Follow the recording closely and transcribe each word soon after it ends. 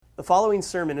The following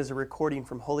sermon is a recording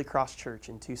from Holy Cross Church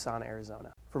in Tucson,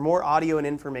 Arizona. For more audio and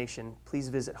information, please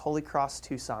visit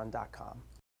holycrosstucson.com.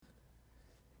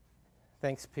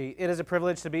 Thanks, Pete. It is a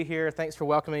privilege to be here. Thanks for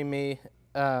welcoming me.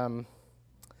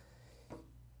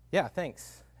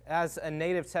 Thanks. As a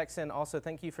native Texan, also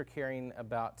thank you for caring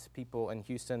about people in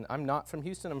Houston. I'm not from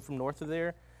Houston. I'm from north of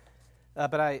there,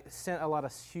 but I sent a lot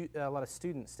of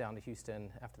students down to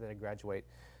Houston after they graduate.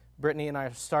 Brittany and I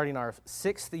are starting our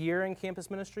 6th year in campus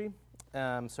ministry,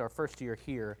 so our first year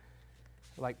here.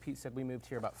 Like Pete said, we moved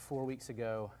here about 4 weeks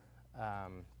ago,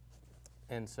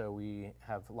 and so we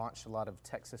have launched a lot of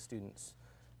Texas students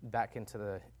back into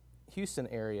the Houston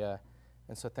area,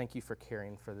 and so thank you for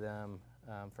caring for them,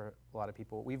 for a lot of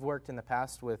people. We've worked in the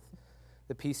past with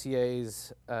the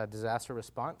PCA's disaster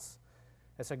response.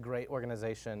 It's a great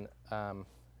organization.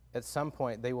 At some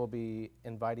point, they will be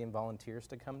inviting volunteers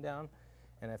to come down,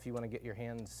 and if you want to get your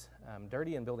hands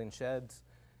dirty in building sheds,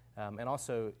 and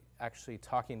also actually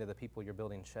talking to the people you're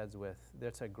building sheds with,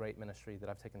 that's a great ministry that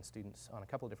I've taken students on a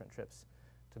couple of different trips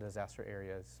to disaster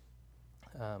areas.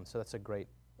 So that's a great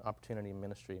opportunity in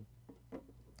ministry.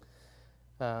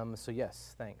 So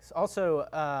yes, thanks. Also,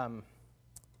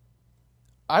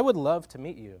 I would love to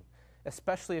meet you,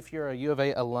 especially if you're a U of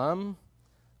A alum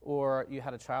or you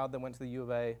had a child that went to the U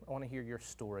of A. I want to hear your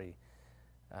story.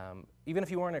 Even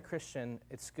if you weren't a Christian,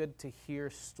 it's good to hear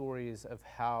stories of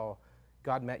how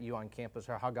God met you on campus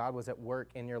or how God was at work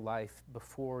in your life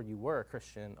before you were a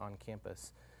Christian on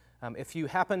campus. If you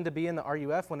happen to be in the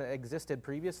RUF when it existed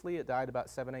previously, it died about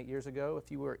 7-8 years ago.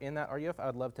 If you were in that RUF, I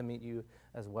would love to meet you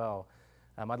as well.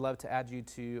 I'd love to add you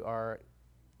to our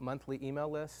monthly email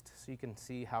list so you can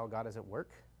see how God is at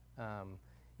work,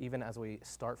 even as we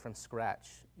start from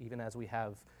scratch, even as we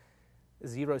have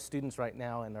 0 students right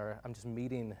now, and I'm just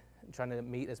trying to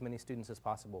meet as many students as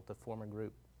possible to form a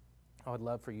group. I would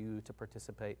love for you to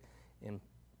participate in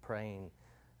praying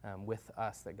with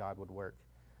us that God would work.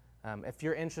 If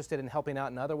you're interested in helping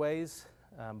out in other ways,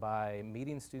 by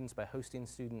meeting students, by hosting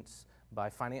students,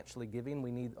 by financially giving, we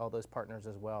need all those partners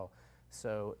as well.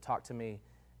 So talk to me,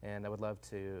 and I would love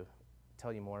to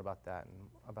tell you more about that and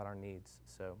about our needs.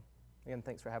 So again,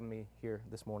 thanks for having me here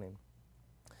this morning.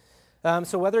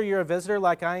 So whether you're a visitor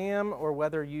like I am, or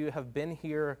whether you have been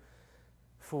here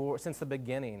since the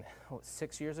beginning,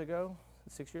 6 years ago,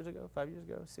 5 years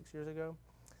ago, 6 years ago,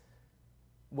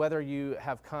 whether you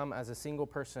have come as a single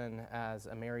person, as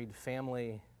a married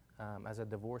family, as a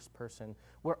divorced person,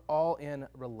 we're all in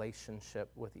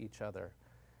relationship with each other.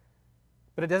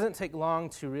 But it doesn't take long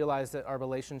to realize that our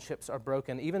relationships are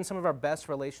broken. Even some of our best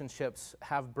relationships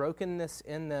have brokenness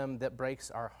in them that breaks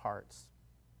our hearts.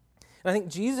 And I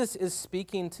think Jesus is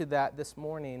speaking to that this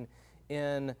morning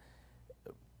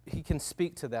He can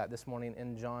speak to that this morning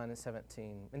in John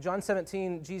 17. In John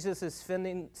 17, Jesus is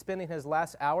spending his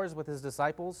last hours with his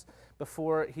disciples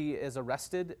before he is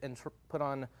arrested and put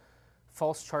on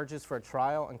false charges for a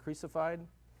trial and crucified.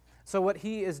 So what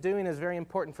he is doing is very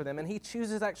important for them, and he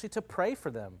chooses actually to pray for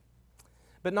them.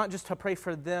 But not just to pray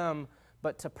for them,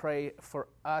 but to pray for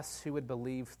us who would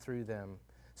believe through them.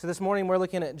 So this morning we're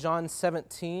looking at John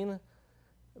 17,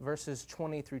 verses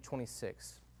 20 through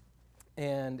 26.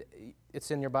 And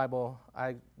it's in your Bible.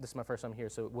 This is my first time here,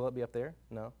 so will it be up there?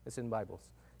 No, it's in Bibles.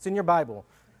 It's in your Bible.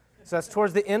 So that's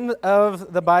towards the end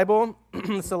of the Bible.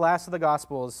 It's the last of the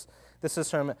Gospels. This is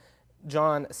from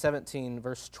John 17,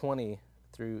 verse 20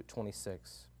 through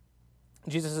 26.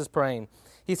 Jesus is praying.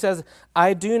 He says,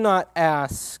 "I do not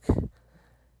ask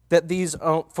that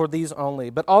for these only,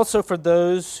 but also for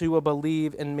those who will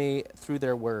believe in me through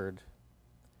their word,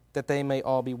 that they may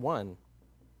all be one,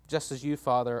 just as you,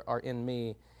 Father, are in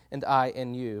me, and I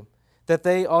in you, that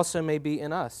they also may be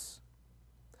in us,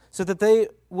 so that the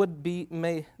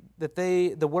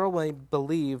world may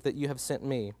believe that you have sent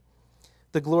me.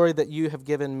 The glory that you have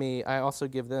given me, I also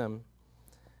give them,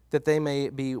 that they may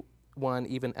be one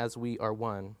even as we are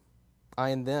one, I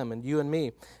and them, and you and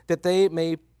me, that they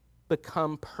may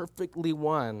become perfectly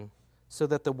one, so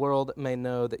that the world may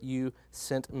know that you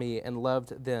sent me and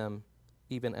loved them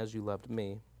even as you loved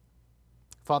me.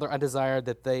 Father, I desire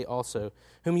that they also,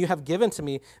 whom you have given to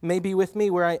me, may be with me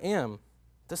where I am,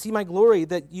 to see my glory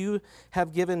that you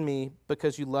have given me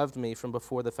because you loved me from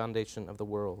before the foundation of the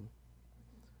world.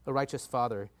 O righteous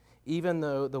Father, even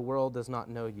though the world does not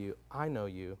know you, I know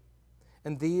you,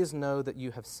 and these know that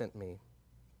you have sent me,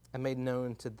 and made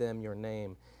known to them your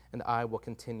name, and I will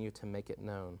continue to make it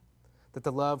known, that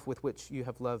the love with which you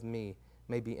have loved me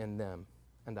may be in them,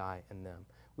 and I in them."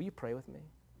 Will you pray with me?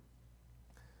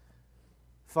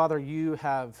 Father, you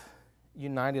have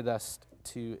united us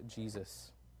to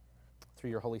Jesus through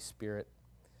your Holy Spirit.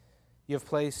 You have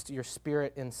placed your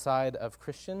Spirit inside of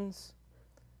Christians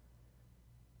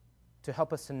to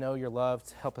help us to know your love,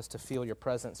 to help us to feel your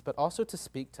presence, but also to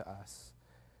speak to us.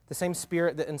 The same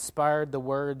Spirit that inspired the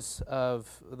words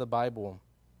of the Bible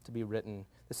to be written,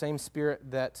 the same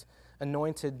Spirit that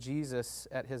anointed Jesus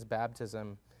at his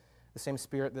baptism, the same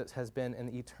Spirit that has been in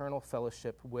eternal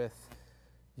fellowship with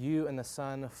you and the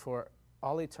Son for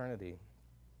all eternity,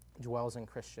 dwells in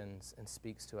Christians and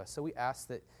speaks to us. So we ask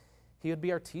that he would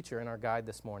be our teacher and our guide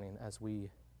this morning as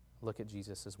we look at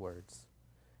Jesus' words.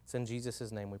 It's in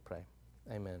Jesus' name we pray.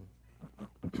 Amen.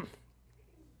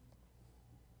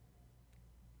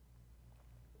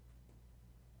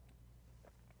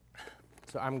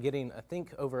 So I'm getting, I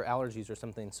think, over allergies or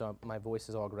something, so my voice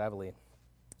is all gravelly.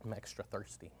 I'm extra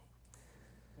thirsty.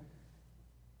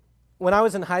 When I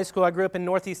was in high school, I grew up in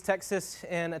Northeast Texas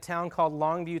in a town called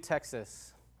Longview,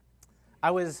 Texas. I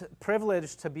was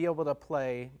privileged to be able to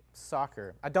play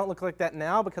soccer. I don't look like that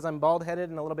now because I'm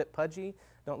bald-headed and a little bit pudgy.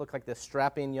 Don't look like this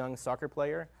strapping young soccer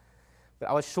player. But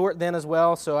I was short then as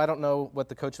well, so I don't know what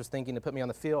the coach was thinking to put me on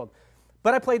the field.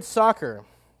 But I played soccer.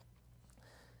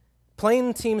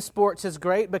 Playing team sports is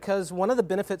great because one of the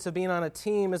benefits of being on a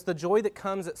team is the joy that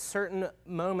comes at certain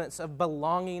moments of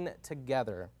belonging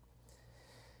together.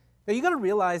 Now, you got to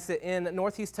realize that in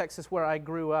Northeast Texas, where I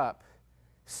grew up,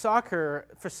 soccer,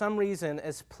 for some reason,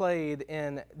 is played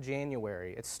in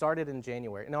January. It started in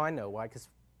January. No, I know why, because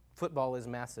football is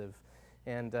massive,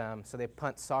 and so they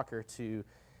punt soccer to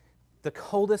the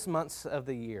coldest months of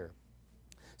the year.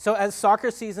 So as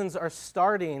soccer seasons are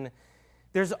starting,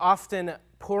 there's often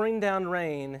pouring down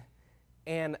rain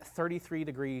and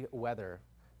 33-degree weather.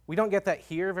 We don't get that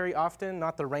here very often,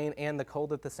 not the rain and the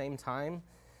cold at the same time.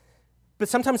 But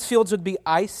sometimes fields would be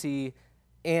icy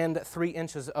and 3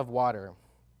 inches of water.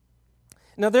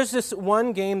 Now, there's this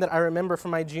one game that I remember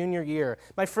from my junior year.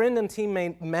 My friend and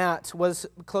teammate Matt was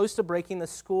close to breaking the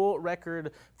school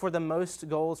record for the most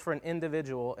goals for an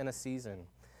individual in a season.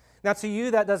 Now, to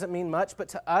you, that doesn't mean much, but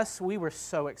to us, we were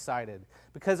so excited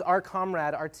because our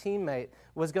comrade, our teammate,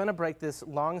 was going to break this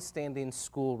long-standing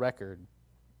school record.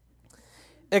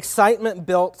 Excitement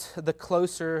built the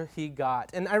closer he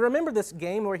got. And I remember this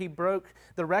game where he broke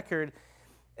the record,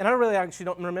 and I really actually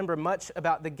don't remember much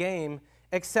about the game,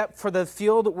 except for the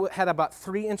field had about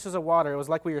 3 inches of water. It was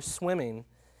like we were swimming,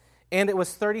 and it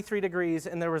was 33 degrees,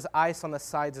 and there was ice on the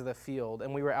sides of the field,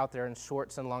 and we were out there in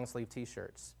shorts and long-sleeve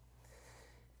T-shirts.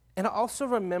 And I also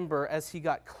remember as he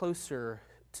got closer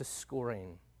to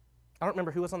scoring. I don't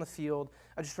remember who was on the field.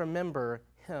 I just remember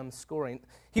him scoring.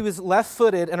 He was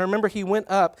left-footed, and I remember he went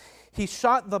up. He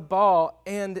shot the ball,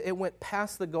 and it went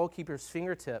past the goalkeeper's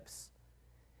fingertips.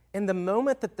 And the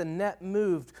moment that the net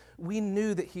moved, we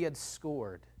knew that he had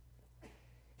scored.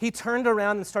 He turned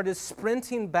around and started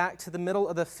sprinting back to the middle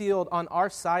of the field on our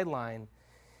sideline.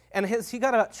 And he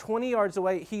got about 20 yards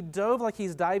away. He dove like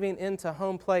he's diving into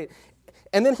home plate.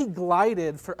 And then he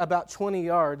glided for about 20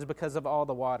 yards because of all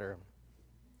the water.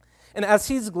 And as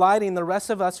he's gliding, the rest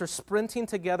of us are sprinting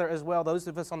together as well, those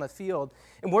of us on the field.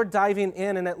 And we're diving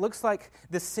in, and it looks like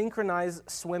this synchronized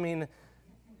swimming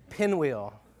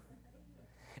pinwheel.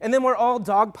 And then we're all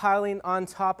dogpiling on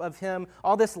top of him,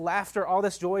 all this laughter, all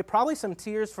this joy, probably some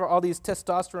tears for all these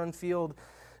testosterone-fueled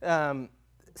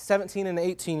 17 and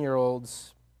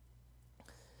 18-year-olds.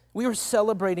 We were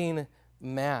celebrating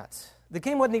Matt. The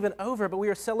game wasn't even over, but we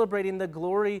were celebrating the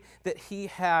glory that he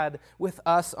had with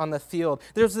us on the field.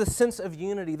 There's this sense of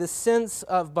unity, this sense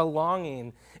of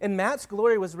belonging. And Matt's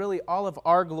glory was really all of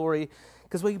our glory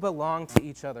because we belonged to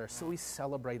each other, so we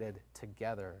celebrated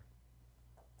together.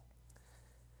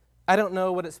 I don't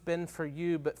know what it's been for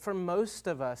you, but for most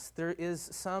of us, there is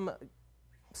some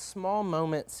small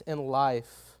moments in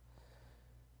life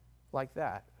like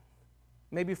that.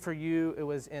 Maybe for you, it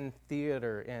was in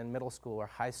theater in middle school or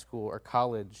high school or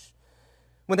college.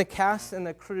 When the cast and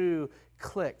the crew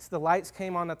clicked, the lights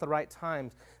came on at the right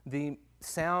times, the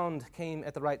sound came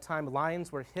at the right time,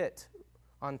 lines were hit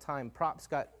on time, props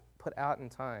got put out in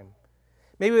time.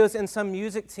 Maybe it was in some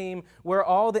music team where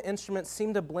all the instruments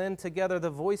seemed to blend together,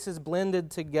 the voices blended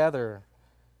together.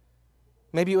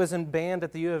 Maybe it was in band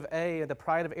at the U of A, at the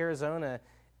Pride of Arizona,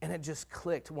 and it just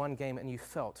clicked one game and you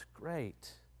felt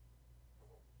great.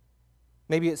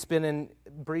 Maybe it's been in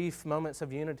brief moments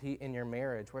of unity in your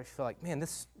marriage where you feel like, man,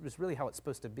 this is really how it's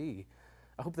supposed to be.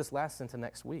 I hope this lasts into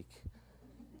next week.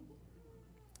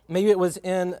 Maybe it was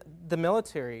in the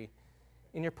military,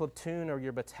 in your platoon or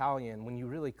your battalion when you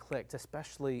really clicked,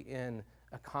 especially in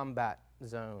a combat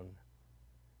zone.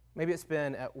 Maybe it's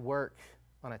been at work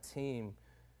on a team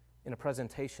in a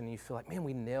presentation and you feel like, man,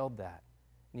 we nailed that.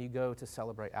 And you go to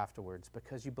celebrate afterwards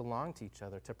because you belong to each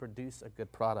other to produce a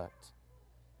good product.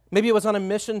 Maybe it was on a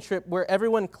mission trip where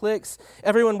everyone clicks,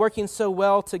 everyone working so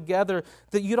well together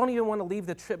that you don't even want to leave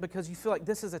the trip because you feel like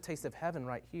this is a taste of heaven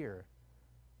right here.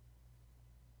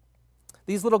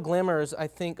 These little glimmers, I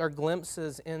think, are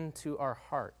glimpses into our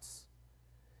hearts.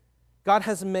 God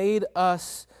has made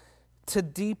us to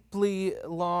deeply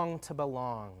long to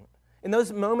belong. And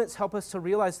those moments help us to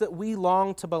realize that we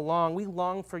long to belong. We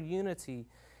long for unity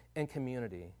and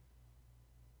community.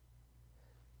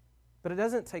 But it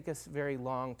doesn't take us very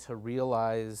long to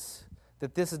realize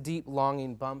that this deep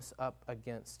longing bumps up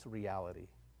against reality.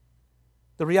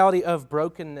 The reality of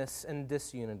brokenness and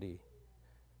disunity.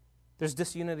 There's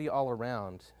disunity all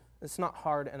around. It's not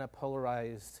hard in a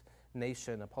polarized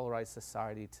nation, a polarized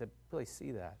society to really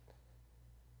see that.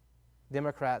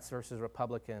 Democrats versus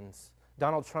Republicans,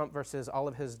 Donald Trump versus all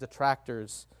of his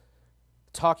detractors,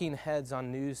 talking heads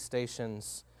on news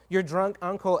stations, your drunk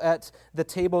uncle at the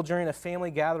table during a family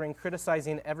gathering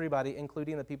criticizing everybody,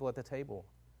 including the people at the table.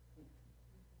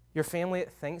 Your family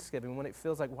at Thanksgiving when it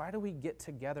feels like, why do we get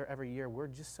together every year? We're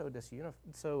just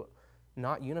so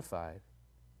not unified.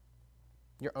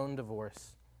 Your own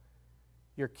divorce.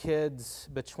 Your kids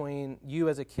you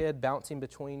as a kid bouncing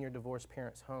between your divorced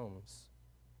parents' homes.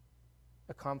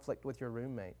 A conflict with your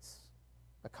roommates.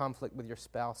 A conflict with your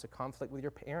spouse. A conflict with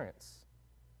your parents.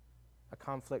 A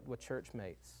conflict with church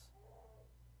mates.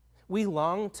 We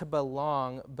long to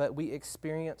belong, but we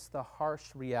experience the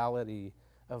harsh reality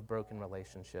of broken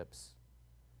relationships.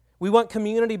 We want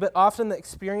community, but often the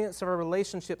experience of our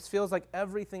relationships feels like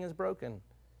everything is broken.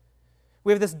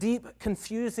 We have this deep,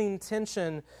 confusing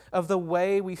tension of the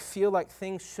way we feel like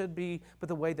things should be, but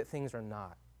the way that things are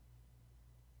not.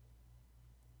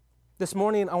 This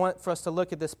morning, I want for us to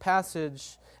look at this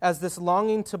passage as this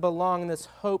longing to belong and this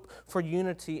hope for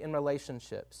unity in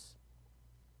relationships.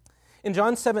 In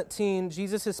John 17,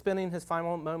 Jesus is spending his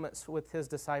final moments with his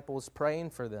disciples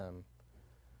praying for them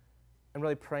and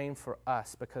really praying for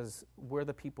us because we're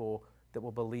the people that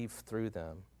will believe through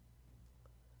them.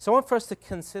 So I want for us to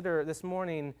consider this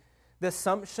morning the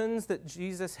assumptions that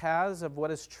Jesus has of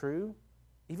what is true,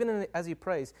 even as he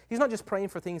prays. He's not just praying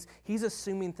for things, he's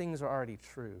assuming things are already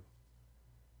true.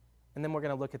 And then we're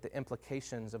going to look at the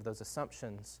implications of those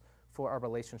assumptions for our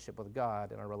relationship with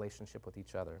God and our relationship with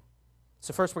each other.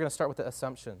 So first we're going to start with the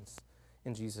assumptions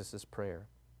in Jesus' prayer.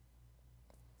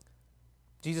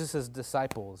 Jesus'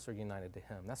 disciples are united to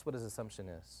him. That's what his assumption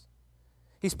is.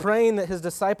 He's praying that his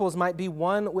disciples might be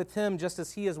one with him just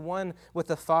as he is one with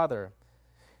the Father.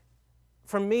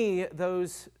 For me,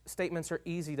 those statements are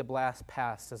easy to blast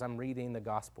past as I'm reading the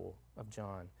Gospel of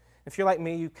John. If you're like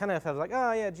me, you kind of have like,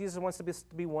 oh yeah, Jesus wants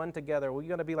to be one together. We're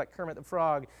going to be like Kermit the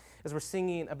Frog as we're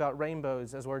singing about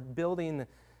rainbows, as we're building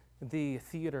the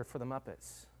theater for the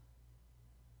Muppets.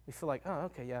 We feel like, oh,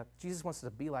 okay, yeah, Jesus wants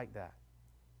us to be like that.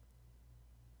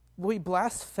 We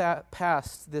blast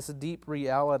past this deep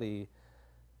reality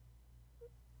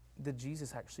that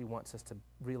Jesus actually wants us to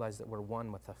realize that we're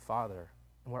one with the Father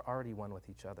and we're already one with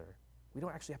each other. We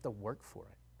don't actually have to work for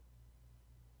it.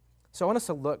 So I want us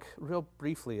to look real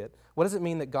briefly at what does it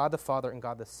mean that God the Father and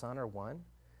God the Son are one?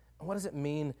 And what does it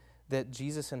mean that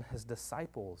Jesus and his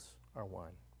disciples are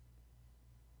one?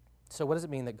 So what does it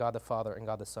mean that God the Father and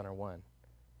God the Son are one?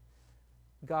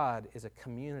 God is a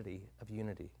community of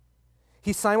unity.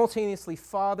 He's simultaneously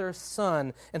Father,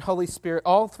 Son, and Holy Spirit.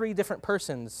 All three different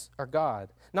persons are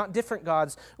God. Not different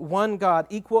gods, one God,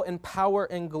 equal in power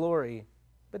and glory,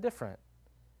 but different.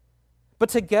 But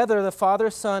together, the Father,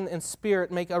 Son, and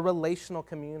Spirit make a relational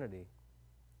community.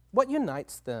 What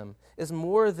unites them is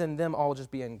more than them all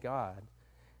just being God.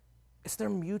 It's their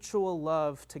mutual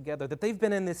love together, that they've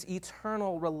been in this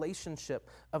eternal relationship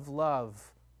of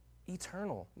love.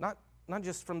 Eternal, not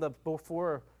just from the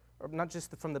before, or not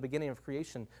just from the beginning of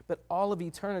creation, but all of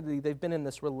eternity, they've been in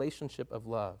this relationship of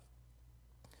love.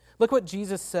 Look what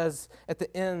Jesus says at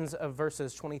the ends of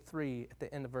verses 23, at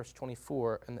the end of verse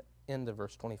 24, and the end of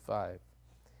verse 25.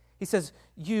 He says,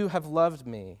 you have loved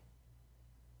me.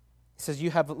 He says, you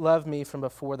have loved me from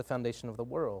before the foundation of the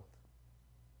world.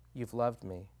 You've loved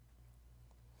me.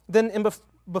 Then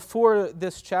before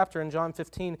this chapter in John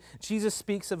 15, Jesus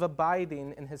speaks of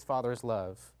abiding in his Father's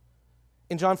love.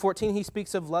 In John 14, he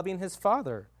speaks of loving his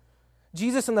Father.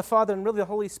 Jesus and the Father, and really the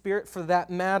Holy Spirit for that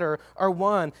matter, are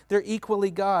one. They're equally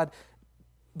God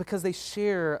because they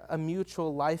share a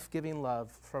mutual life-giving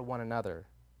love for one another.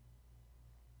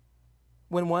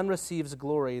 When one receives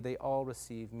glory, they all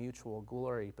receive mutual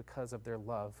glory because of their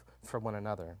love for one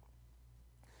another.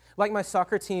 Like my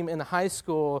soccer team in high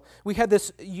school, we had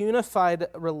this unified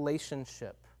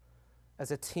relationship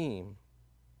as a team,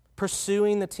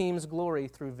 pursuing the team's glory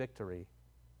through victory.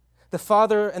 The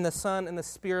Father and the Son and the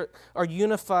Spirit are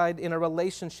unified in a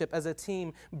relationship as a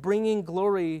team, bringing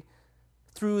glory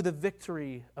through the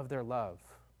victory of their love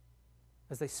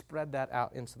as they spread that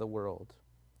out into the world,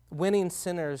 winning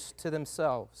sinners to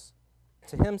themselves,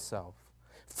 to Himself,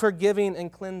 forgiving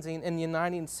and cleansing and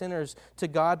uniting sinners to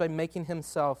God by making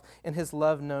Himself and His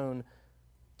love known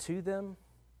to them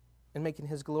and making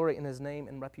His glory and His name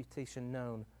and reputation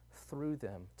known through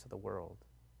them to the world.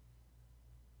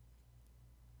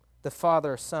 The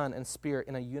Father, Son, and Spirit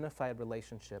in a unified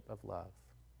relationship of love.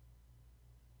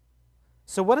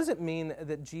 So what does it mean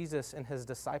that Jesus and His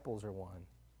disciples are one?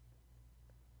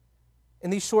 In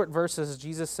these short verses,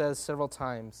 Jesus says several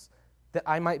times that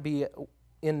I might be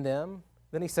in them.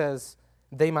 Then He says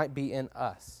they might be in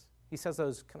us. He says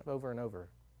those kind of over and over.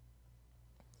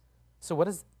 So what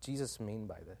does Jesus mean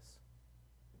by this?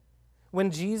 When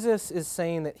Jesus is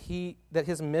saying that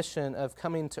His mission of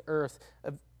coming to earth,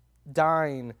 of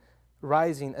dying,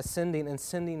 rising, ascending, and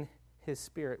sending His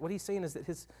Spirit, what He's saying is that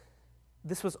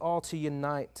this was all to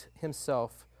unite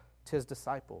Himself to His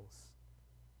disciples.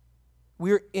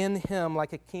 We're in Him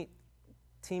like a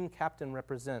team captain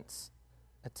represents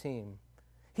a team.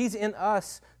 He's in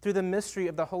us through the mystery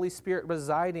of the Holy Spirit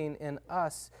residing in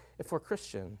us if we're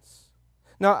Christians.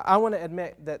 Now, I want to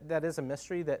admit that that is a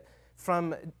mystery, that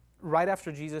from right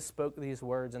after Jesus spoke these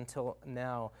words until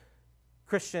now,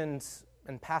 Christians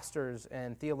and pastors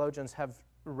and theologians have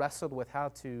wrestled with how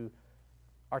to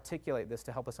articulate this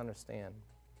to help us understand.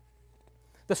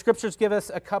 The Scriptures give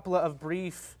us a couple of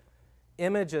brief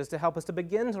images to help us to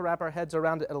begin to wrap our heads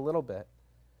around it a little bit.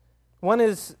 One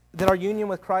is that our union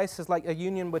with Christ is like a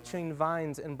union between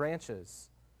vines and branches.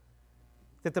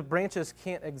 That the branches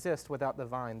can't exist without the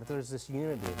vine, that there's this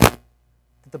unity,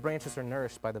 that the branches are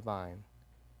nourished by the vine.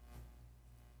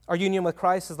 Our union with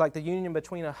Christ is like the union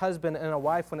between a husband and a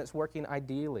wife when it's working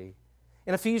ideally.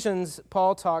 In Ephesians,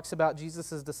 Paul talks about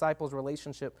Jesus' disciples'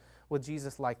 relationship with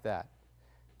Jesus like that.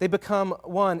 They become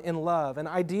one in love, and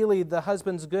ideally the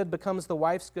husband's good becomes the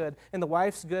wife's good, and the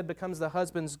wife's good becomes the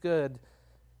husband's good,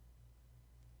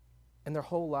 and their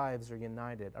whole lives are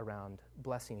united around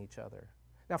blessing each other.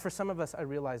 Now, for some of us, I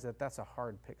realize that that's a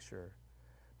hard picture,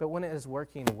 but when it is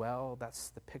working well, that's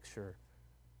the picture.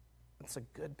 It's a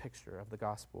good picture of the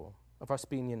gospel, of us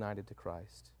being united to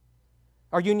Christ.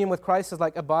 Our union with Christ is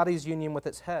like a body's union with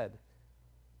its head.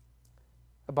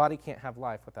 A body can't have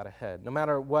life without a head. No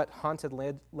matter what haunted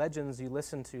legends you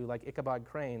listen to, like Ichabod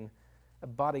Crane, a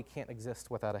body can't exist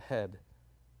without a head.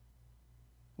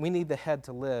 We need the head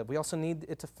to live. We also need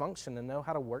it to function and know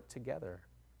how to work together.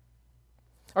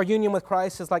 Our union with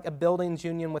Christ is like a building's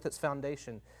union with its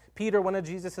foundation. Peter, one of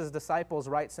Jesus' disciples,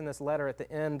 writes in this letter at the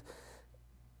end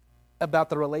about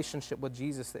the relationship with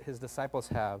Jesus that his disciples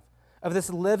have, of this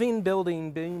living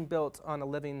building being built on a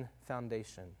living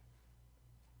foundation.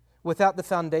 Without the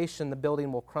foundation, the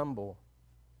building will crumble.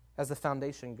 As the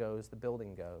foundation goes, the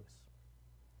building goes.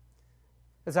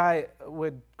 As I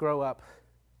would grow up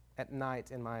at night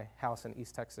in my house in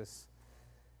East Texas,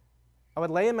 I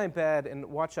would lay in my bed and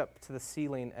watch up to the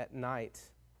ceiling at night,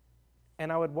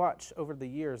 and I would watch over the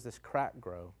years this crack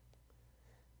grow.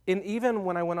 And even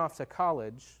when I went off to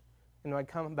college, and when I'd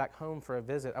come back home for a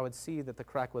visit, I would see that the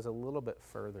crack was a little bit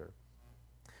further.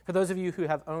 For those of you who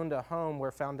have owned a home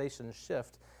where foundations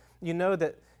shift, you know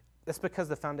that it's because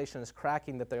the foundation is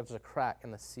cracking that there's a crack in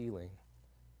the ceiling.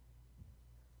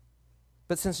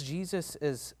 But since Jesus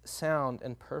is sound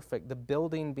and perfect, the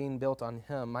building being built on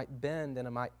Him might bend and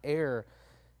it might err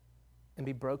and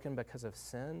be broken because of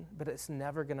sin, but it's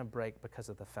never going to break because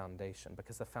of the foundation,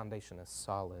 because the foundation is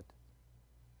solid.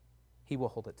 He will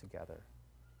hold it together.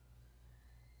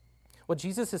 What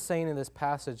Jesus is saying in this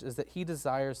passage is that He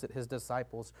desires that His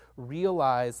disciples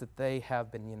realize that they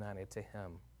have been united to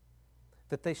Him,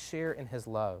 that they share in His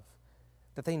love,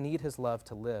 that they need His love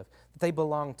to live, that they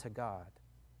belong to God,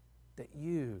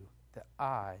 that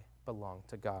I belong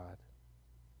to God.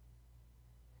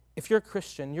 If you're a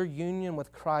Christian, your union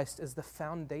with Christ is the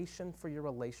foundation for your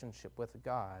relationship with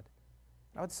God.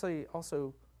 I would say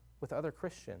also with other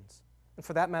Christians. And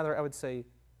for that matter, I would say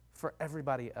for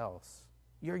everybody else.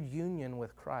 Your union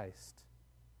with Christ,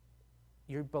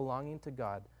 your belonging to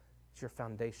God, is your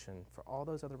foundation for all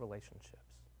those other relationships.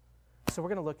 So we're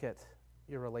going to look at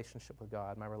your relationship with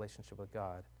God, my relationship with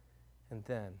God, and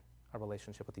then our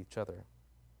relationship with each other.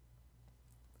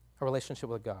 Our relationship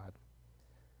with God.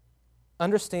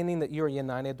 Understanding that you are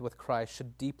united with Christ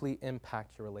should deeply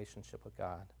impact your relationship with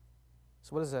God.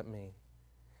 So what does that mean?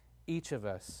 Each of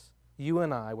us, you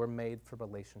and I, were made for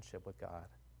relationship with God.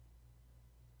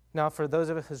 Now, for those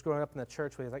of us who's growing up in the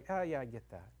church, we're like, oh, yeah, I get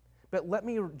that. But let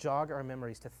me jog our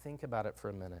memories to think about it for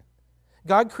a minute.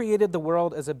 God created the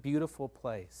world as a beautiful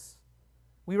place.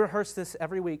 We rehearse this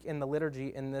every week in the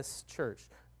liturgy in this church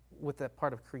with that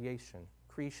part of creation,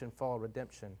 fall,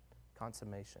 redemption,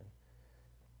 consummation.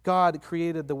 God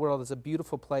created the world as a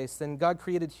beautiful place. Then God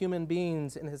created human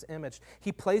beings in his image.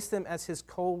 He placed them as his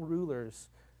co-rulers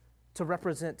to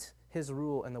represent his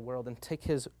rule in the world and take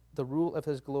the rule of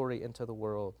his glory into the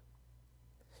world.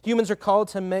 Humans are called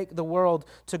to make the world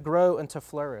to grow and to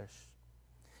flourish.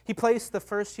 He placed the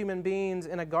first human beings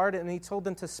in a garden, and he told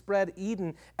them to spread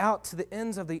Eden out to the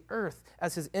ends of the earth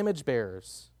as his image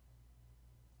bearers.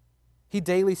 He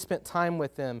daily spent time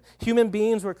with them. Human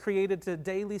beings were created to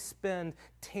daily spend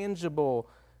tangible,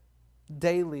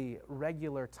 daily,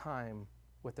 regular time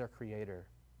with their Creator.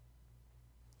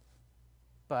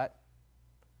 But,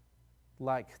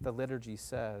 like the liturgy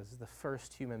says, the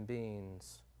first human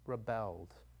beings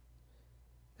rebelled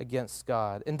against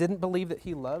God and didn't believe that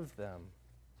he loved them,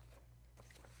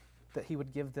 that he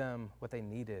would give them what they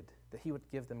needed, that he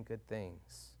would give them good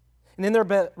things. And in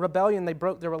their rebellion, they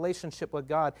broke their relationship with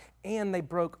God, and they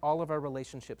broke all of our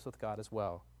relationships with God as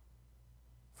well.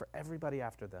 For everybody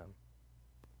after them,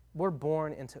 we're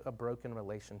born into a broken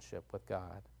relationship with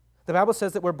God. The Bible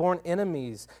says that we're born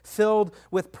enemies, filled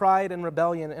with pride and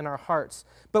rebellion in our hearts.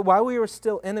 But while we were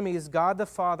still enemies, God the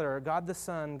Father, God the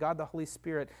Son, God the Holy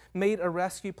Spirit made a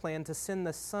rescue plan to send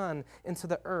the Son into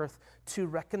the earth to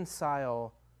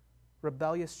reconcile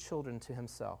rebellious children to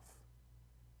himself.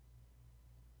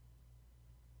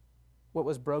 What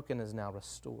was broken is now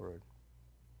restored.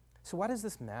 So why does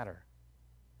this matter?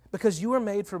 Because you were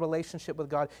made for relationship with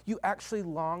God. You actually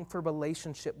long for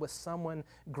relationship with someone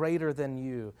greater than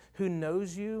you, who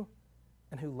knows you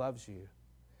and who loves you.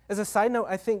 As a side note,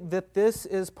 I think that this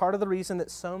is part of the reason that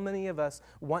so many of us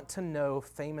want to know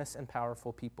famous and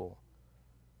powerful people,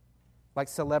 like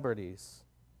celebrities,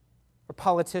 or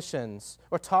politicians,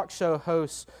 or talk show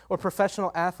hosts, or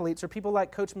professional athletes, or people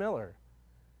like Coach Miller.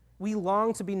 We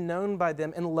long to be known by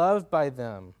them and loved by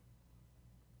them.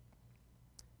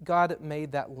 God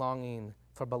made that longing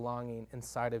for belonging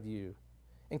inside of you.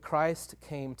 And Christ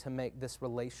came to make this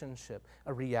relationship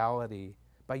a reality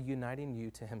by uniting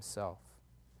you to himself.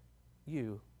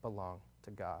 You belong to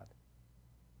God.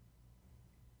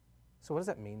 So what does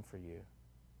that mean for you?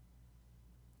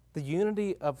 The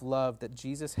unity of love that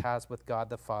Jesus has with God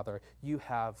the Father, you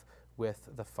have with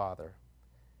the Father.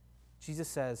 Jesus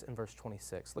says in verse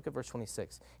 26, look at verse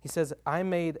 26. He says, I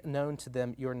made known to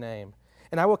them your name,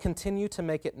 and I will continue to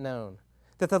make it known,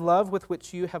 that the love with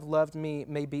which you have loved me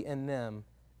may be in them,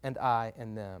 and I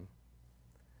in them.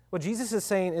 What Jesus is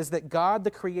saying is that God,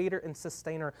 the creator and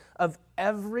sustainer of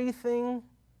everything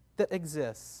that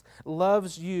exists,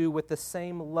 loves you with the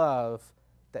same love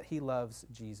that he loves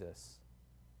Jesus.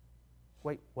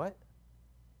 Wait, what?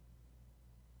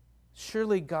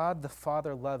 Surely God the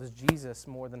Father loves Jesus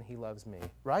more than he loves me,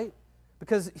 right?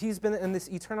 Because he's been in this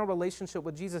eternal relationship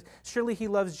with Jesus. Surely he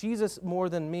loves Jesus more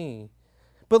than me.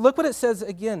 But look what it says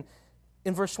again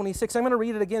in verse 26. I'm going to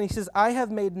read it again. He says, I have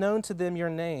made known to them your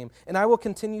name, and I will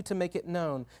continue to make it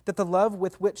known, that the love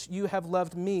with which you have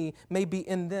loved me may be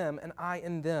in them, and I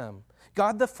in them.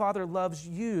 God the Father loves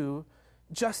you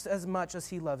just as much as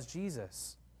he loves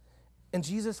Jesus. And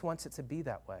Jesus wants it to be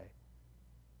that way.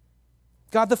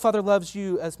 God the Father loves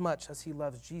you as much as he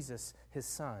loves Jesus, his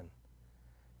Son.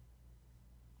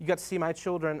 You got to see my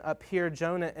children up here,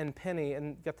 Jonah and Penny,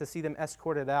 and got to see them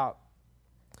escorted out.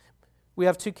 We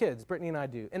have 2 kids, Brittany and I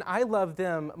do, and I love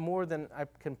them more than I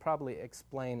can probably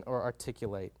explain or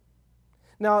articulate.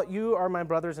 Now, you are my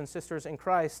brothers and sisters in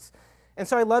Christ, and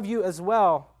so I love you as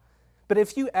well. But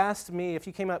if you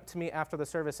came up to me after the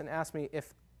service and asked me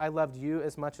if I loved you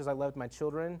as much as I loved my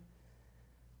children,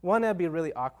 one, that'd be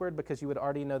really awkward because you would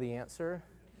already know the answer.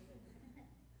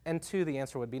 And 2, the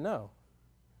answer would be no.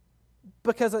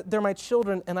 Because they're my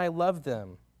children and I love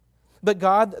them. But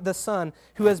God the Son,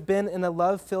 who has been in a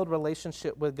love-filled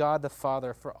relationship with God the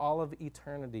Father for all of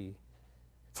eternity,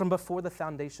 from before the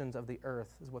foundations of the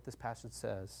earth, is what this passage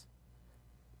says.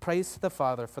 Praise to the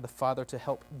Father for the Father to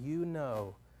help you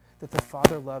know that the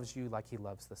Father loves you like he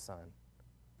loves the Son.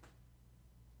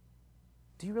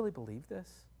 Do you really believe this?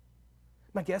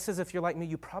 My guess is if you're like me,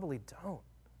 you probably don't.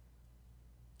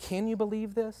 Can you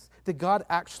believe this? That God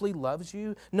actually loves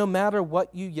you no matter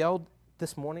what you yelled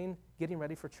this morning getting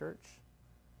ready for church?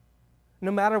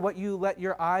 No matter what you let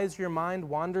your eyes, your mind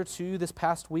wander to this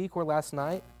past week or last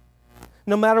night?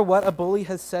 No matter what a bully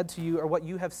has said to you or what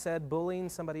you have said bullying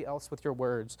somebody else with your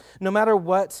words? No matter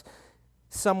what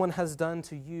someone has done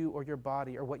to you or your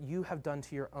body or what you have done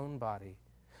to your own body?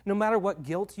 No matter what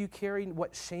guilt you carry,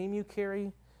 what shame you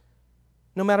carry?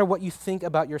 No matter what you think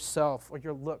about yourself or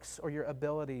your looks or your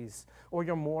abilities or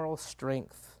your moral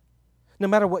strength. No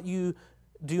matter what you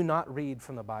do not read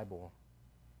from the Bible.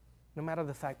 No matter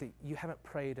the fact that you haven't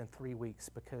prayed in 3 weeks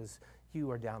because you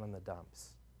are down in the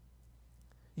dumps.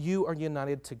 You are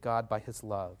united to God by His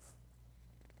love.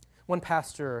 One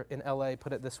pastor in LA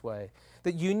put it this way,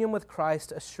 that union with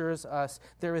Christ assures us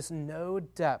there is no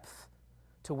depth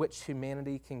to which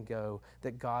humanity can go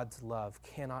that God's love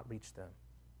cannot reach them.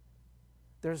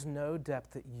 There's no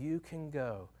depth that you can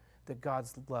go that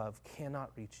God's love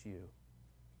cannot reach you.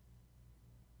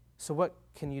 So what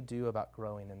can you do about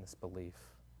growing in this belief?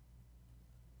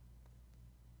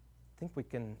 I think we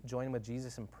can join with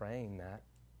Jesus in praying that.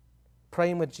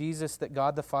 Praying with Jesus that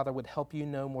God the Father would help you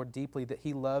know more deeply that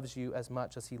He loves you as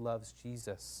much as He loves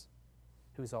Jesus,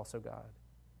 who is also God.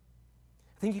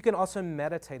 I think you can also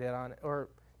meditate on it or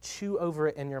chew over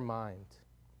it in your mind.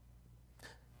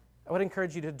 I would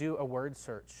encourage you to do a word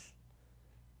search,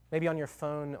 maybe on your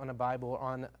phone, on a Bible, or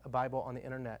on a Bible on the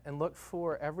internet, and look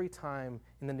for every time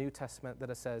in the New Testament that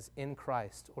it says in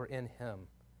Christ or in Him.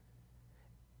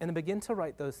 And then begin to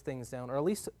write those things down, or at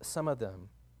least some of them.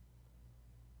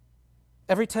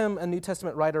 Every time a New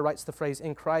Testament writer writes the phrase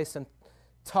in Christ and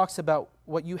talks about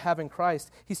what you have in Christ,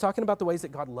 he's talking about the ways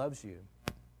that God loves you.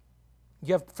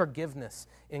 You have forgiveness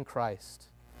in Christ.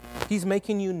 He's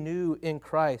making you new in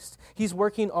Christ. He's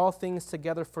working all things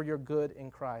together for your good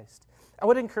in Christ. I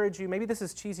would encourage you, maybe this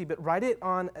is cheesy, but write it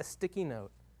on a sticky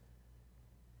note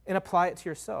and apply it to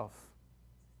yourself.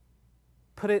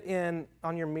 Put it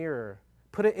on your mirror.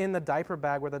 Put it in the diaper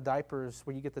bag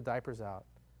where you get the diapers out.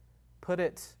 Put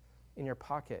it in your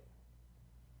pocket.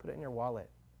 Put it in your wallet.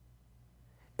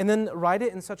 And then write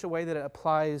it in such a way that it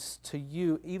applies to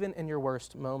you even in your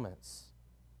worst moments.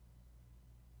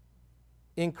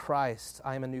 In Christ,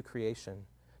 I am a new creation,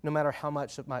 no matter how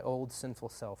much of my old sinful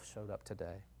self showed up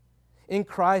today. In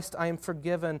Christ, I am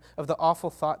forgiven of the awful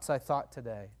thoughts I thought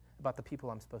today about the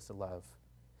people I'm supposed to love.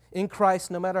 In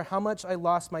Christ, no matter how much I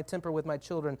lost my temper with my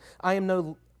children, I am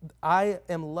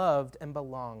loved and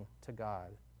belong to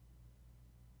God.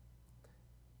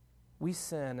 We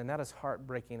sin, and that is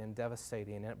heartbreaking and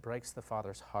devastating, and it breaks the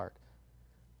Father's heart.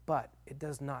 But it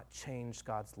does not change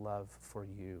God's love for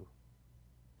you.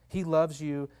 He loves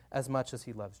you as much as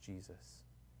He loves Jesus.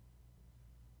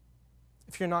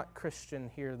 If you're not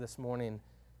Christian here this morning,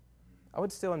 I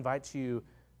would still invite you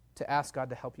to ask God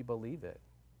to help you believe it.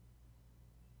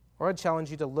 Or I'd challenge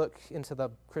you to look into the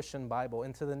Christian Bible,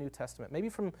 into the New Testament, maybe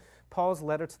from Paul's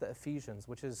letter to the Ephesians,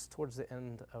 which is towards the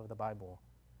end of the Bible,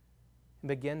 and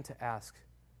begin to ask,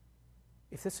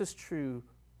 if this is true,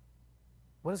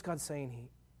 what is God saying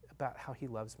about how He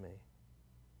loves me?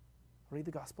 Read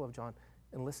the Gospel of John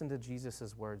and listen to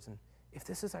Jesus' words. And if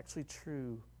this is actually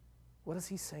true, what is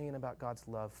He saying about God's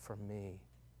love for me?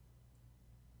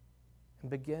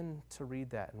 And begin to read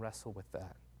that and wrestle with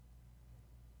that.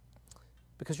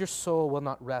 Because your soul will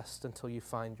not rest until you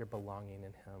find your belonging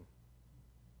in Him.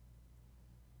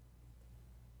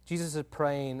 Jesus is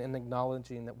praying and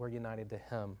acknowledging that we're united to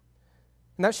Him.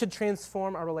 And that should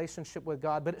transform our relationship with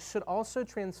God, but it should also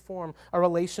transform our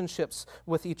relationships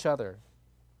with each other.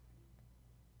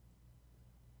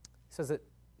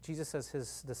 Jesus says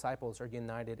His disciples are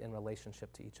united in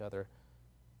relationship to each other.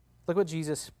 Look what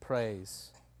Jesus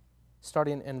prays,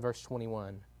 starting in verse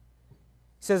 21.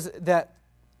 He says that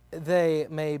they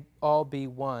may all be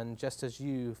one, just as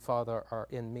you, Father, are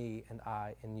in me and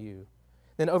I in you.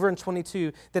 Then over in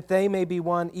 22, that they may be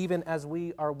one even as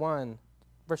we are one.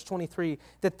 Verse 23,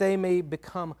 that they may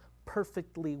become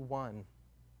perfectly one.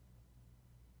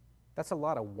 That's a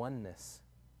lot of oneness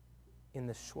in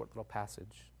this short little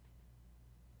passage.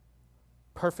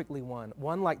 Perfectly one.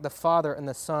 One like the Father and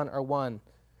the Son are one.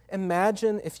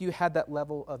 Imagine if you had that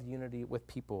level of unity with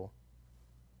people,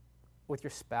 with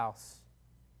your spouse,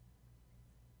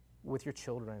 with your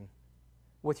children,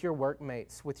 with your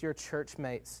workmates, with your church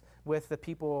mates, with the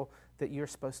people that you're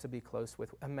supposed to be close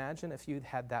with. Imagine if you'd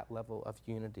had that level of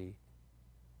unity.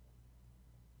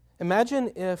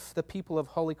 Imagine if the people of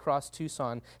Holy Cross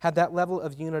Tucson had that level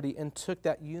of unity and took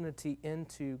that unity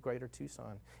into Greater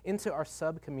Tucson, into our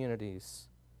sub-communities.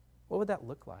 What would that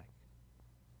look like?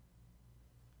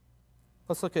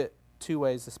 Let's look at 2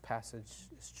 ways this passage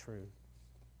is true.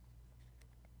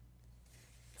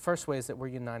 The first way is that we're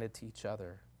united to each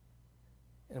other,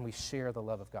 and we share the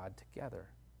love of God together.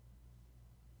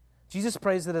 Jesus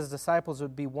prays that His disciples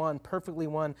would be one, perfectly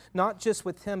one, not just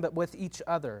with Him, but with each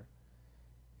other.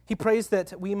 He prays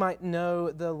that we might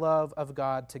know the love of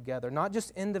God together, not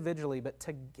just individually, but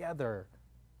together.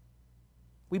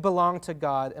 We belong to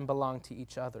God and belong to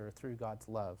each other through God's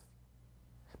love.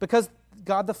 Because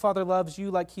God the Father loves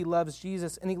you like he loves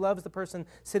Jesus, and he loves the person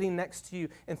sitting next to you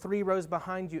and 3 rows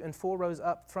behind you and 4 rows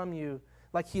up from you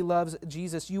like he loves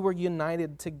Jesus. You were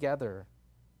united together.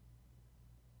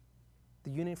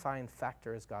 The unifying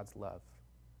factor is God's love.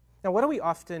 Now, what do we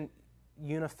often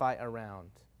unify around?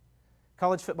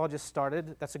 College football just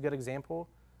started. That's a good example.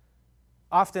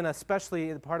 Often, especially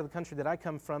in the part of the country that I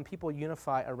come from, people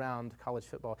unify around college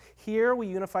football. Here, we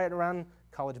unify it around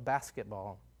college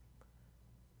basketball.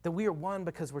 That we are one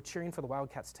because we're cheering for the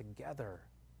Wildcats together.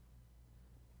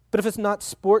 But if it's not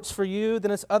sports for you,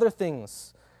 then it's other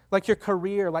things, like your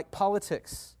career, like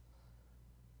politics,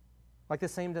 like the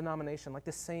same denomination, like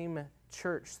the same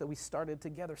church that we started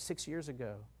together 6 years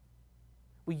ago.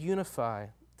 We unify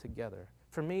together.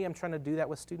 For me, I'm trying to do that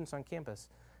with students on campus.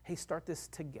 Hey, start this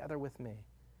together with me.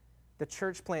 The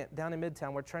church plant down in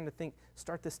Midtown, we're trying to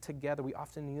start this together. We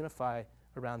often unify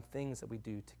around things that we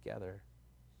do together.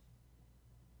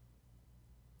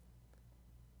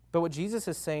 But what Jesus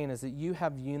is saying is that you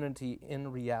have unity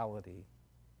in reality,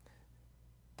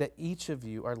 that each of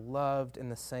you are loved in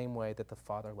the same way that the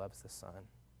Father loves the Son.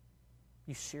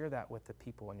 You share that with the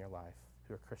people in your life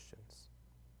who are Christians.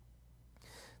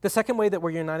 The second way that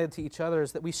we're united to each other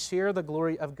is that we share the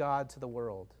glory of God to the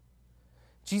world.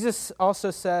 Jesus also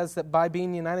says that by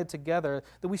being united together,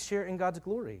 that we share in God's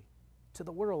glory to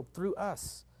the world through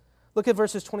us. Look at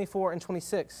verses 24 and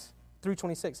 26 through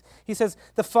 26. He says,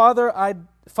 Father, I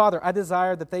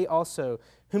desire that they also,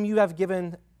 whom you have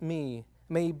given me,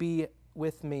 may be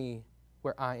with me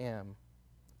where I am,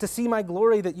 to see my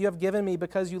glory that you have given me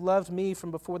because you loved me from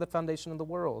before the foundation of the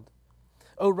world.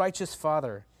 O righteous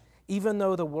Father, even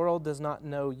though the world does not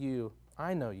know you,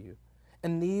 I know you,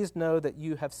 and these know that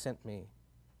you have sent me.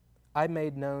 I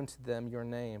made known to them your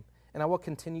name, and I will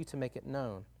continue to make it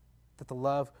known, that the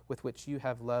love with which you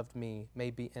have loved me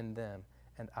may be in them,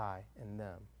 and I in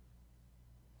them.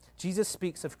 Jesus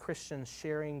speaks of Christians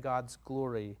sharing God's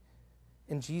glory,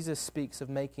 and Jesus speaks of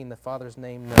making the Father's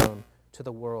name known to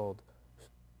the world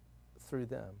through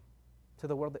them, to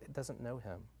the world that doesn't know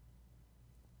him.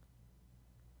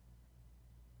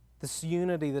 This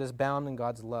unity that is bound in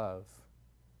God's love,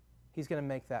 he's going to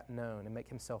make that known and make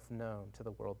himself known to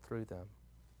the world through them.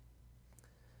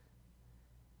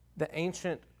 The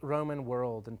ancient Roman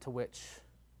world into which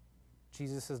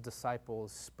Jesus'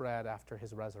 disciples spread after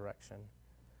his resurrection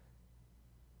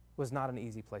was not an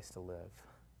easy place to live.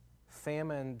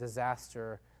 Famine,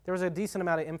 disaster. There was a decent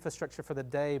amount of infrastructure for the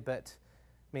day, but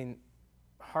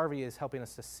Harvey is helping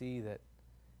us to see that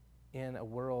in a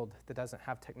world that doesn't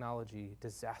have technology,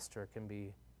 disaster can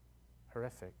be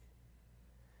horrific.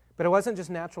 But it wasn't just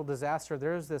natural disaster.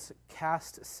 There's this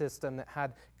caste system that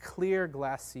had clear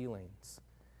glass ceilings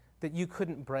that you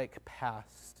couldn't break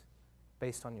past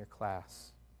based on your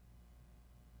class.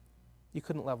 You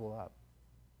couldn't level up.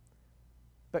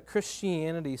 But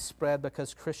Christianity spread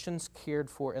because Christians cared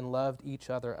for and loved each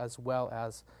other as well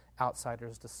as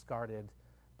outsiders discarded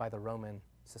by the Roman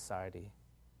society.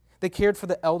 They cared for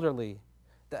the elderly,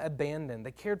 the abandoned.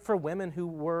 They cared for women who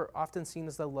were often seen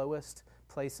as the lowest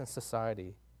place in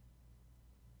society.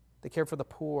 They cared for the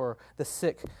poor, the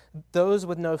sick, those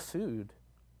with no food.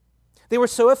 They were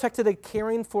so effective at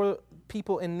caring for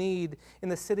people in need in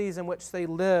the cities in which they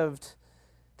lived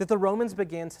that the Romans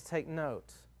began to take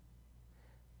note.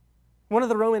 One of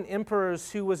the Roman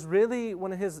emperors, who was really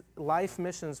one of his life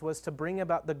missions was to bring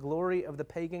about the glory of the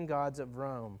pagan gods of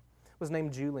Rome, was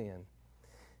named Julian.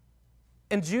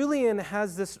 And Julian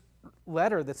has this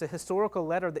letter that's a historical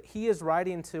letter that he is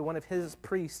writing to one of his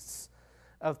priests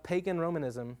of pagan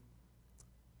Romanism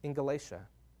in Galatia.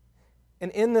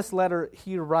 And in this letter,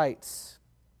 he writes,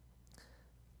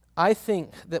 I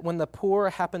think that when the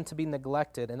poor happen to be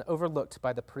neglected and overlooked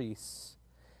by the priests,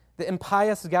 the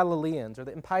impious Galileans or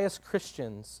the impious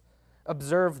Christians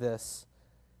observed this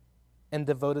and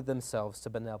devoted themselves to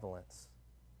benevolence.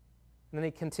 And then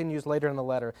he continues later in the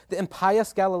letter, the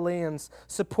impious Galileans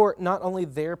support not only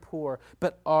their poor,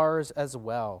 but ours as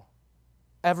well.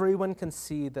 Everyone can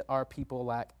see that our people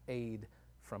lack aid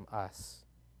from us.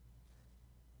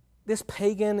 This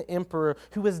pagan emperor,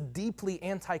 who was deeply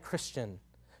anti-Christian,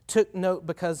 took note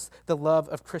because the love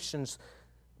of Christians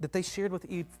that they shared with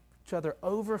each other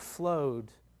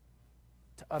overflowed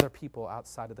to other people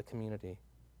outside of the community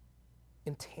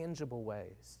in tangible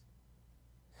ways.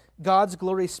 God's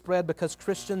glory spread because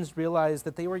Christians realized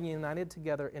that they were united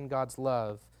together in God's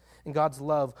love, and God's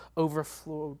love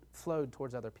overflowed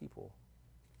towards other people.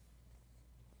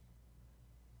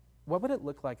 What would it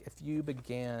look like if you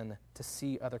began to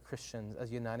see other Christians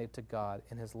as united to God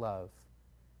in his love,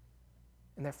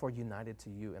 and therefore united to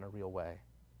you in a real way?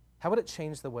 How would it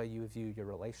change the way you view your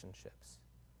relationships?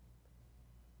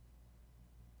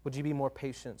 Would you be more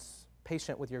patient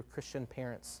with your Christian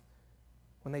parents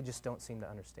when they just don't seem to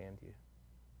understand you?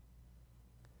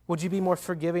 Would you be more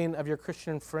forgiving of your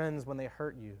Christian friends when they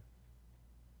hurt you?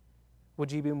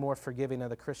 Would you be more forgiving of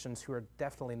the Christians who are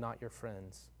definitely not your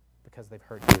friends because they've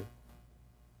hurt you?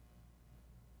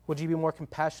 Would you be more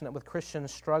compassionate with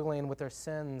Christians struggling with their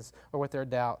sins or with their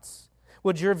doubts?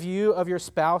 Would your view of your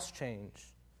spouse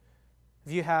change?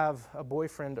 If you have a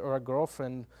boyfriend or a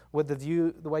girlfriend, would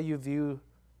the way you view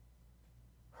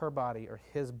her body or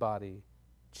his body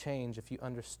change if you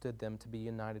understood them to be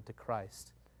united to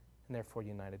Christ and therefore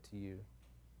united to you?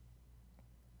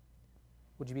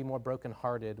 Would you be more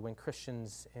brokenhearted when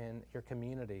Christians in your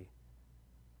community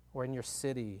or in your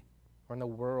city or in the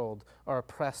world are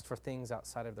oppressed for things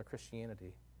outside of their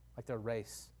Christianity, like their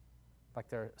race, like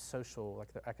their social,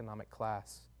 like their economic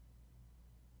class,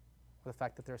 or the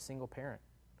fact that they're a single parent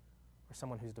or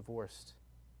someone who's divorced?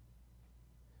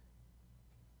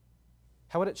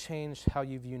 How would it change how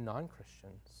you view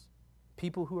non-Christians,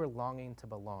 people who are longing to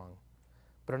belong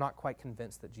but are not quite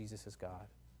convinced that Jesus is God?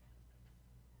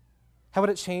 How would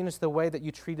it change the way that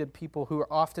you treated people who are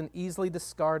often easily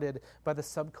discarded by the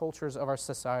subcultures of our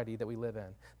society that we live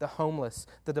in? The homeless,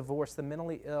 the divorced, the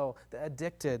mentally ill, the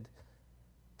addicted,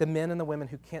 the men and the women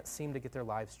who can't seem to get their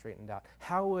lives straightened out.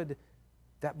 How would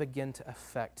that begin to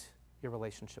affect your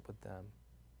relationship with them?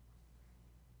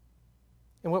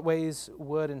 In what ways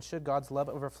would and should God's love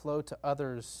overflow to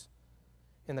others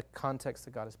in the context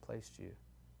that God has placed you?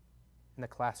 In the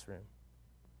classroom,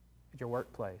 at your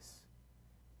workplace,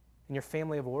 in your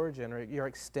family of origin or your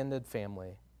extended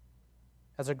family,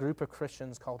 as a group of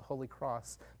Christians called Holy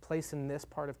Cross, placed in this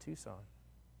part of Tucson,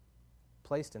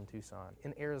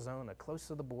 in Arizona, close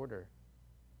to the border.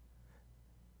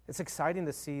 It's exciting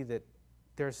to see that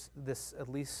there's this at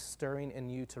least stirring in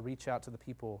you to reach out to the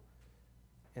people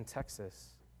in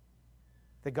Texas,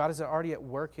 that God is already at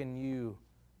work in you,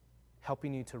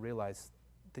 helping you to realize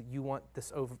that you want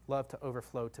this love to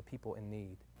overflow to people in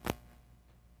need.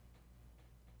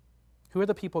 Who are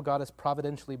the people God is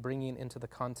providentially bringing into the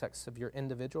context of your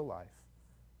individual life,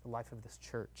 the life of this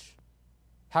church?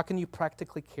 How can you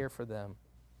practically care for them?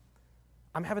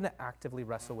 I'm having to actively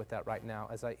wrestle with that right now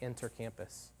as I enter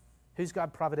campus. Who's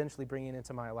God providentially bringing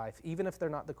into my life, even if they're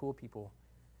not the cool people,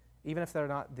 even if they're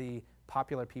not the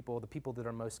popular people, the people that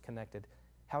are most connected?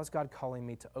 How is God calling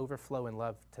me to overflow in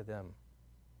love to them?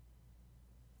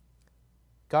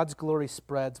 God's glory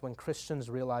spreads when Christians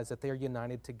realize that they are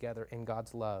united together in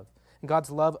God's love. And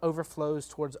God's love overflows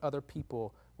towards other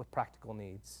people with practical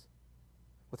needs,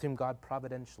 with whom God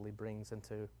providentially brings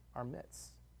into our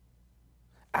midst.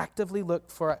 Actively look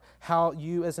for how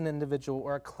you as an individual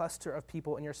or a cluster of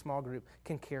people in your small group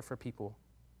can care for people.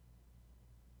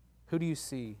 Who do you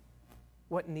see?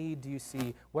 What need do you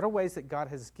see? What are ways that God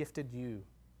has gifted you,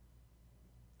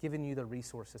 given you the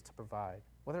resources to provide?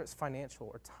 Whether it's financial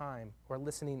or time or a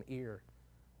listening ear,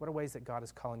 what are ways that God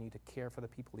is calling you to care for the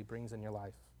people He brings in your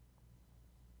life?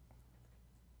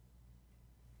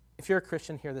 If you're a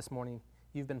Christian here this morning,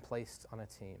 you've been placed on a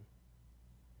team.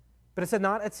 But it's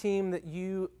not a team that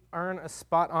you earn a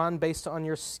spot on based on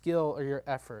your skill or your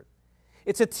effort.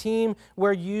 It's a team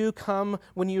where you come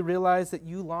when you realize that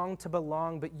you long to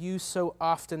belong, but you so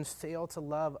often fail to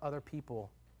love other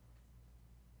people.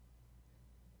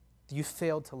 You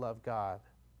failed to love God.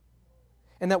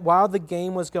 And that while the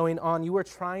game was going on, you were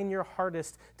trying your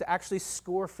hardest to actually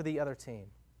score for the other team.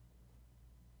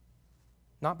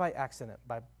 Not by accident,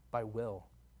 by will.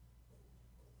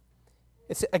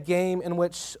 It's a game in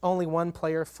which only one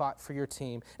player fought for your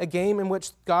team. A game in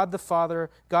which God the Father,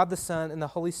 God the Son, and the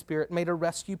Holy Spirit made a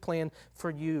rescue plan for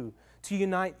you, to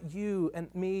unite you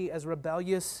and me as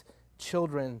rebellious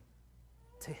children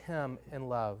to Him in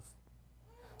love.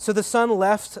 So the Son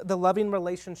left the loving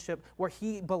relationship where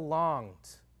He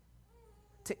belonged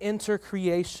to enter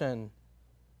creation,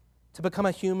 to become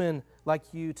a human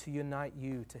like you, to unite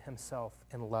you to Himself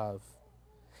in love.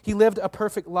 He lived a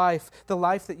perfect life, the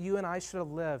life that you and I should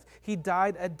have lived. He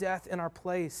died a death in our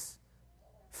place,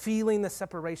 feeling the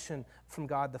separation from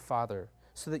God the Father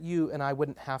so that you and I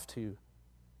wouldn't have to.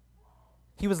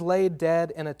 He was laid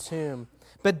dead in a tomb,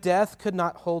 but death could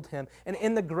not hold Him. And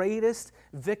in the greatest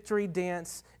victory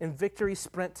dance and victory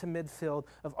sprint to midfield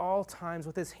of all times,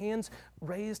 with His hands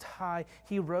raised high,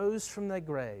 He rose from the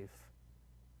grave,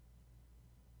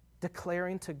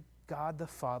 declaring to God the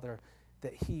Father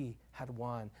that He had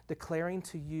won, declaring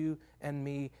to you and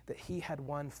me that He had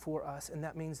won for us. And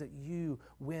that means that you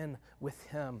win with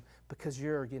Him because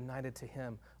you're united to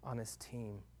Him on His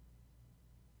team.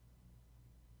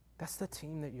 That's the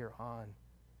team that you're on.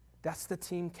 That's the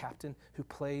team captain who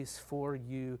plays for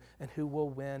you and who will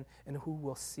win and who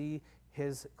will see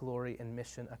his glory and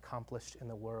mission accomplished in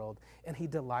the world. And he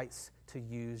delights to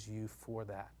use you for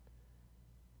that.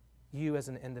 You as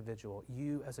an individual,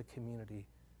 you as a community,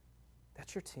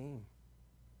 that's your team.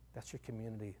 That's your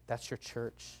community. That's your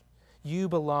church. You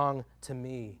belong to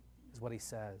me, is what he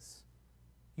says.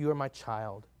 You are my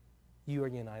child. You are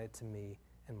united to me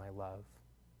in my love.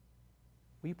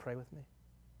 Will you pray with me?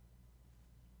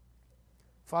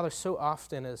 Father, so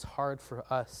often it is hard for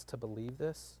us to believe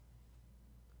this.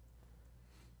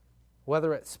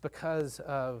 Whether it's because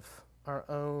of our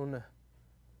own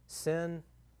sin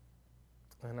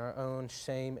and our own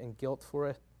shame and guilt for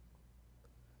it,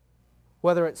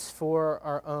 whether it's for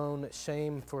our own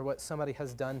shame for what somebody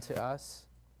has done to us,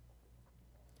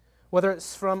 whether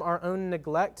it's from our own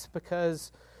neglect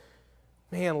because,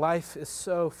 man, life is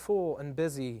so full and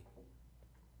busy,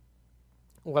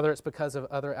 whether it's because of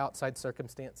other outside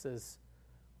circumstances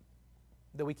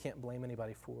that we can't blame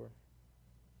anybody for.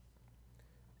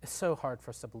 It's so hard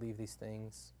for us to believe these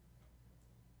things.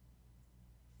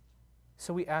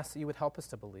 So we ask that you would help us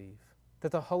to believe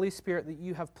that the Holy Spirit that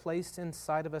you have placed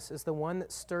inside of us is the one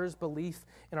that stirs belief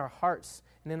in our hearts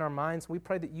and in our minds. We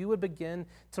pray that you would begin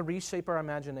to reshape our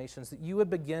imaginations, that you would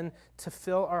begin to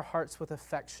fill our hearts with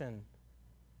affection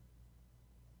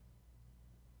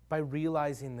by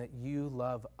realizing that you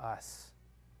love us,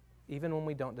 even when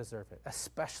we don't deserve it,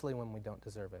 especially when we don't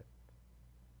deserve it.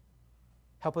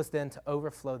 Help us then to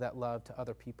overflow that love to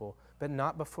other people, but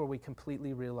not before we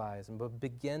completely realize and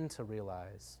begin to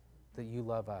realize that you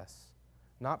love us.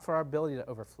 Not for our ability to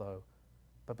overflow,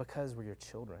 but because we're your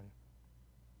children.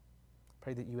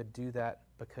 Pray that you would do that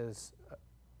because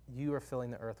you are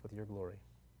filling the earth with your glory.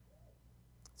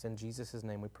 It's in Jesus'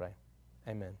 name we pray.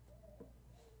 Amen.